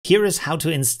Here is how to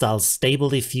install Stable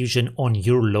Diffusion on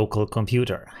your local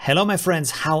computer. Hello my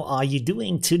friends, how are you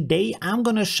doing? Today I'm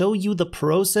gonna show you the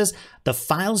process, the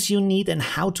files you need and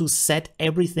how to set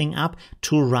everything up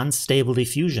to run Stable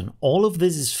Diffusion. All of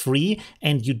this is free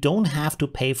and you don't have to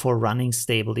pay for running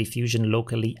Stable Diffusion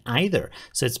locally either.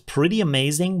 So it's pretty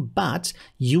amazing, but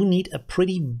you need a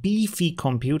pretty beefy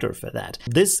computer for that.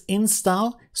 This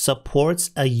install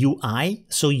supports a UI,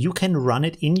 so you can run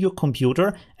it in your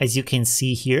computer, as you can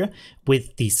see here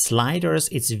with the sliders.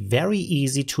 It's very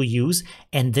easy to use,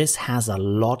 and this has a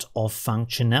lot of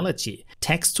functionality.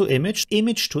 Text to image,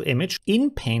 image to image, in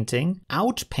painting,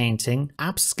 out painting,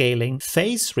 upscaling,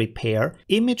 face repair,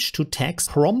 image to text,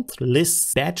 prompt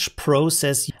lists, batch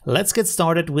process. Let's get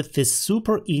started with this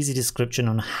super easy description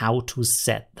on how to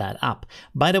set that up.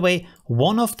 By the way,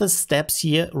 one of the steps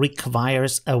here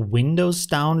requires a Windows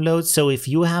download. So if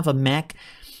you have a Mac,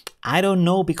 I don't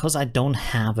know because I don't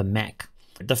have a Mac.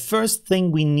 The first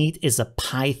thing we need is a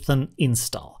Python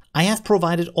install. I have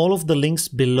provided all of the links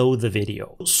below the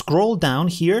video. Scroll down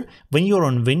here. When you're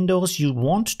on Windows, you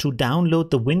want to download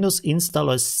the Windows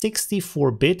installer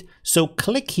 64-bit. So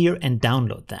click here and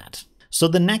download that. So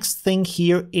the next thing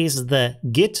here is the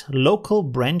Git local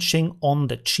branching on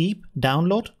the cheap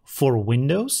download for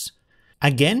Windows.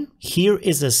 Again, here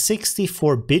is a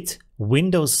 64-bit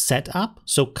Windows setup.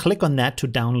 So click on that to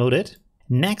download it.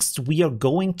 Next, we are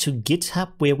going to GitHub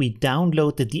where we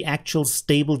downloaded the actual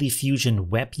Stable Diffusion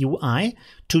WebUI.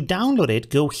 To download it,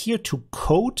 go here to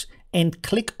Code and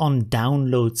click on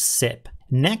Download Zip.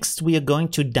 Next, we are going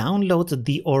to download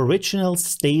the original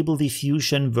Stable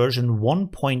Diffusion version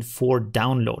 1.4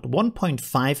 download.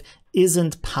 1.5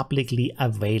 isn't publicly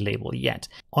available yet.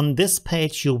 On this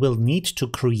page, you will need to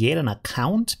create an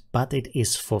account, but it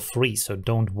is for free, so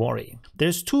don't worry.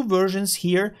 There's two versions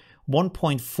here,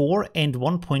 1.4 and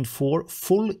 1.4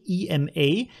 full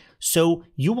EMA. So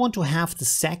you want to have the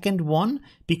second one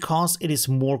because it is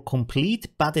more complete,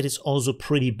 but it is also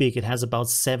pretty big. It has about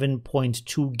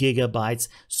 7.2 gigabytes,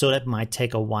 so that might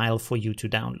take a while for you to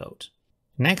download.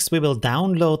 Next, we will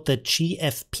download the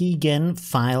GFPGen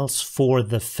files for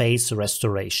the face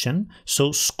restoration.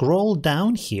 So scroll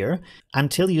down here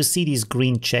until you see these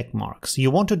green check marks.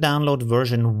 You want to download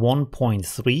version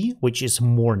 1.3, which is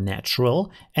more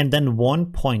natural, and then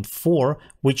 1.4,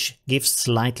 which gives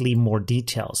slightly more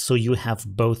details. So you have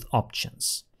both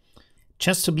options.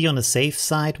 Just to be on the safe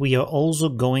side, we are also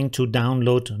going to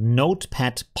download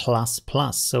Notepad++.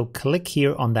 So click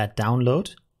here on that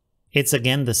download. It's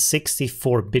again the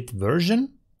 64-bit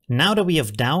version. Now that we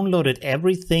have downloaded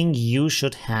everything, you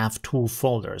should have two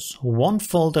folders. One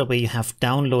folder where you have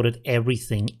downloaded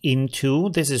everything into.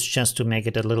 This is just to make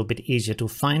it a little bit easier to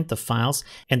find the files.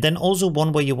 And then also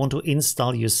one where you want to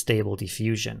install your Stable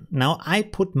Diffusion. Now I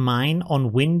put mine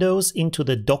on Windows into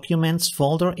the Documents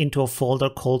folder, into a folder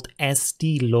called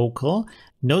SD Local.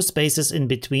 No spaces in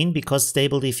between because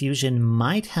Stable Diffusion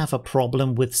might have a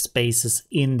problem with spaces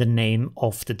in the name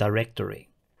of the directory.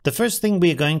 The first thing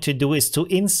we are going to do is to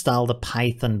install the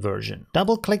Python version.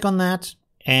 Double click on that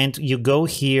and you go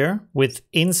here with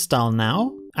Install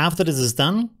Now. After this is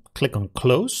done, click on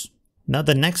Close. Now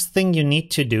the next thing you need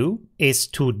to do is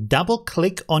to double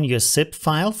click on your zip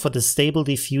file for the Stable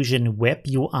Diffusion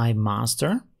WebUI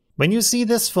master. When you see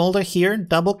this folder here,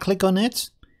 double click on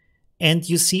it. And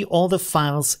you see all the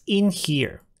files in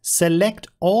here. Select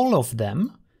all of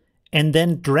them and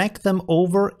then drag them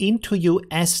over into your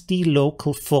SD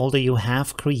local folder you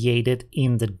have created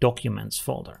in the Documents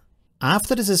folder.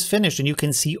 After this is finished and you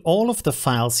can see all of the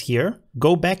files here,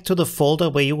 go back to the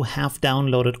folder where you have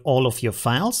downloaded all of your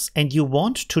files and you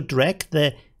want to drag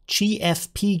the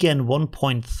GFPGen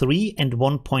 1.3 and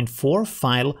 1.4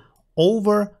 file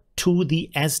over to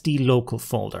the SD local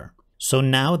folder. So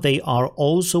now they are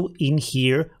also in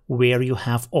here where you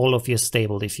have all of your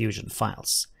Stable Diffusion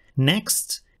files.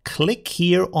 Next, click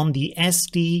here on the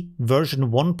SD version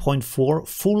 1.4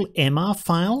 full EMA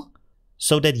file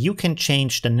so that you can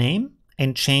change the name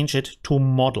and change it to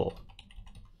model.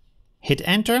 Hit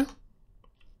enter.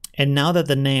 And now that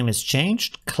the name is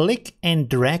changed, click and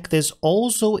drag this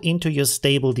also into your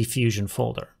Stable Diffusion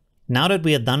folder. Now that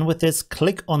we are done with this,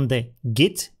 click on the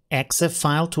Git exe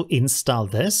file to install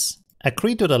this.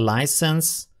 Agree to the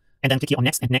license and then click on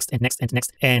next and next and next and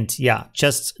next. And yeah,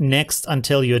 just next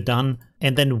until you're done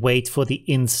and then wait for the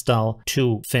install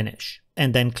to finish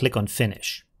and then click on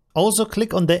finish. Also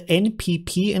click on the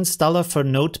NPP installer for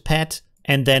Notepad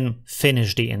and then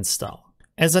finish the install.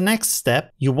 As a next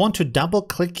step, you want to double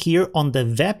click here on the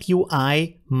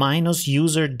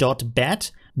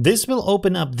webui-user.bat. This will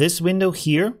open up this window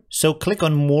here. So click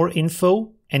on more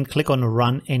info and click on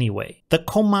Run anyway. The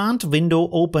command window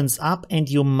opens up and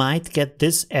you might get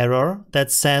this error that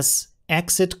says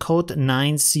exit code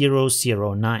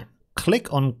 9009.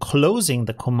 Click on closing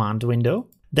the command window.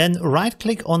 Then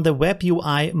right-click on the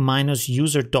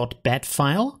WebUI-user.bat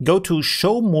file, go to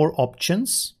Show More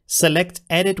Options, select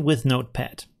Edit with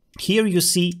Notepad. Here you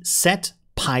see Set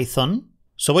Python.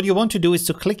 So what you want to do is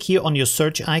to click here on your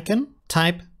search icon,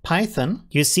 type Python.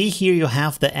 You see here you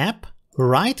have the app,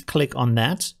 right-click on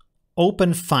that,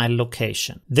 Open File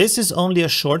Location. This is only a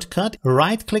shortcut.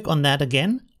 Right-click on that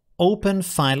again, Open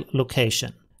File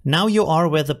Location. Now you are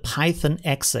where the Python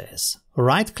exe is.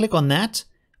 Right-click on that,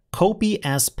 copy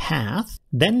as path,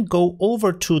 then go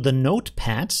over to the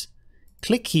notepad,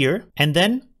 click here, and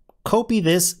then copy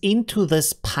this into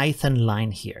this Python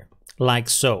line here, like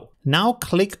so. Now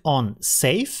click on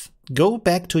Save, go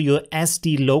back to your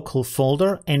SD local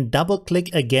folder and double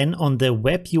click again on the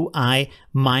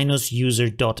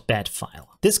WebUI-user.bat file.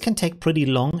 This can take pretty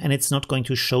long and it's not going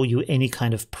to show you any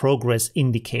kind of progress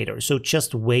indicator, so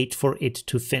just wait for it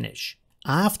to finish.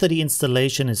 After the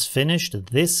installation is finished,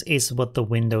 this is what the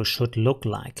window should look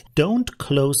like. Don't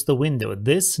close the window.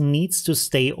 This needs to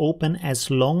stay open as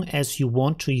long as you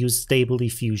want to use Stable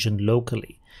Diffusion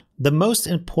locally. The most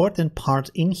important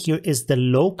part in here is the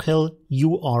local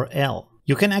URL.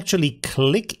 You can actually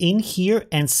click in here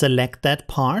and select that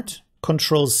part,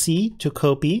 Ctrl+C to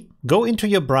copy, go into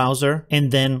your browser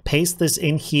and then paste this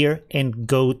in here and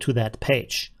go to that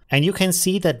page. And you can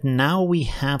see that now we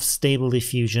have Stable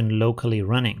Diffusion locally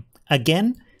running.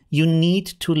 Again, you need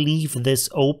to leave this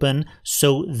open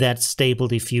so that Stable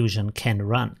Diffusion can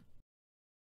run.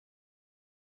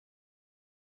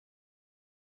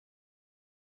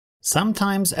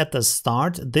 Sometimes at the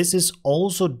start, this is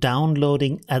also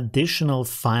downloading additional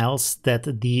files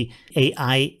that the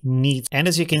AI needs. And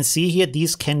as you can see here,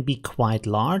 these can be quite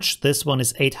large. This one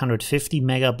is 850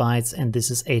 megabytes and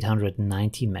this is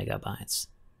 890 megabytes.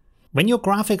 When your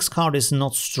graphics card is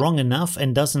not strong enough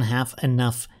and doesn't have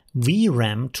enough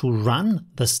VRAM to run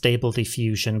the Stable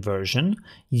Diffusion version,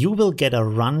 you will get a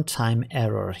runtime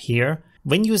error here.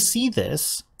 When you see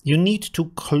this, you need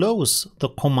to close the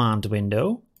command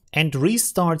window and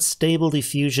restart Stable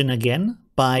Diffusion again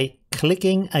by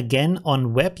clicking again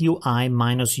on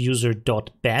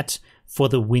WebUI-user.bat for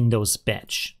the Windows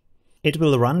batch. It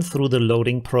will run through the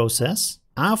loading process.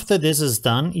 After this is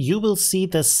done, you will see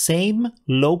the same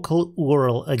local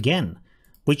URL again,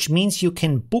 which means you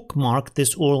can bookmark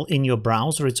this URL in your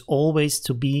browser. It's always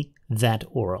to be that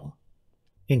URL.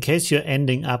 In case you're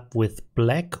ending up with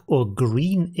black or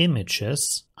green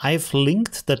images, I've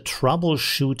linked the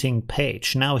troubleshooting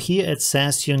page. Now here it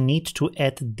says you need to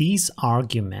add these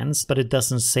arguments, but it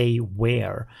doesn't say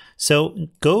where. So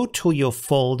go to your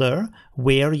folder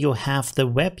where you have the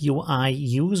WebUI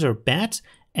user bat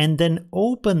and then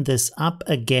open this up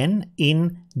again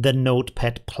in the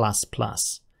Notepad++.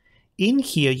 In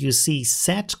here you see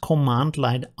set command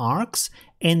line args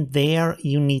and there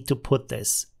you need to put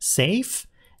this save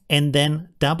and then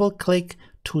double click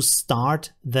to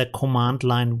start the command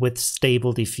line with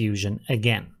Stable Diffusion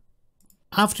again.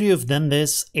 After you've done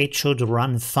this, it should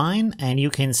run fine and you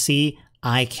can see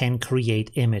I can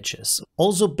create images.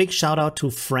 Also, big shout out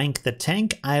to Frank the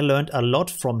Tank. I learned a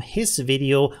lot from his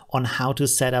video on how to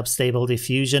set up Stable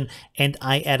Diffusion and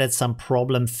I added some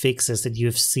problem fixes that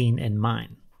you've seen in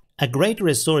mine. A great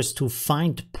resource to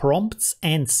find prompts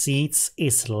and seeds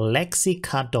is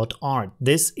lexica.art.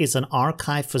 This is an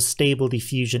archive for Stable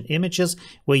Diffusion images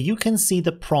where you can see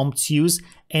the prompts used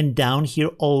and down here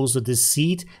also the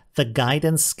seed, the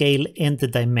guidance scale and the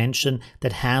dimension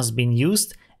that has been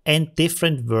used and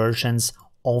different versions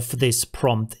of this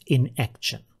prompt in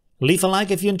action. Leave a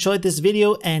like if you enjoyed this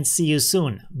video and see you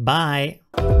soon. Bye!